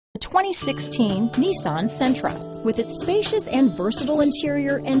2016 Nissan Sentra. With its spacious and versatile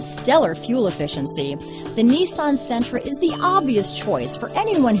interior and stellar fuel efficiency, the Nissan Sentra is the obvious choice for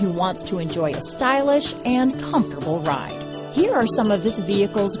anyone who wants to enjoy a stylish and comfortable ride. Here are some of this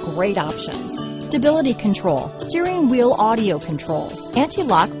vehicle's great options: stability control, steering wheel audio controls,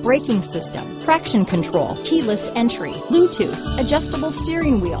 anti-lock braking system, traction control, keyless entry, Bluetooth, adjustable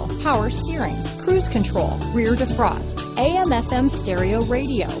steering wheel, power steering, cruise control, rear defrost, AM/FM stereo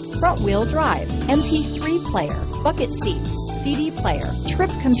radio, front wheel drive, MP3 player, bucket seats, CD player, trip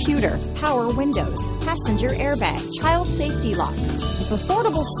computer, power windows, passenger airbag, child safety locks. If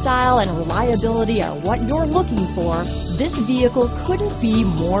affordable style and reliability are what you're looking for, this vehicle couldn't be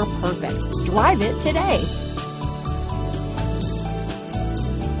more perfect. Drive it today.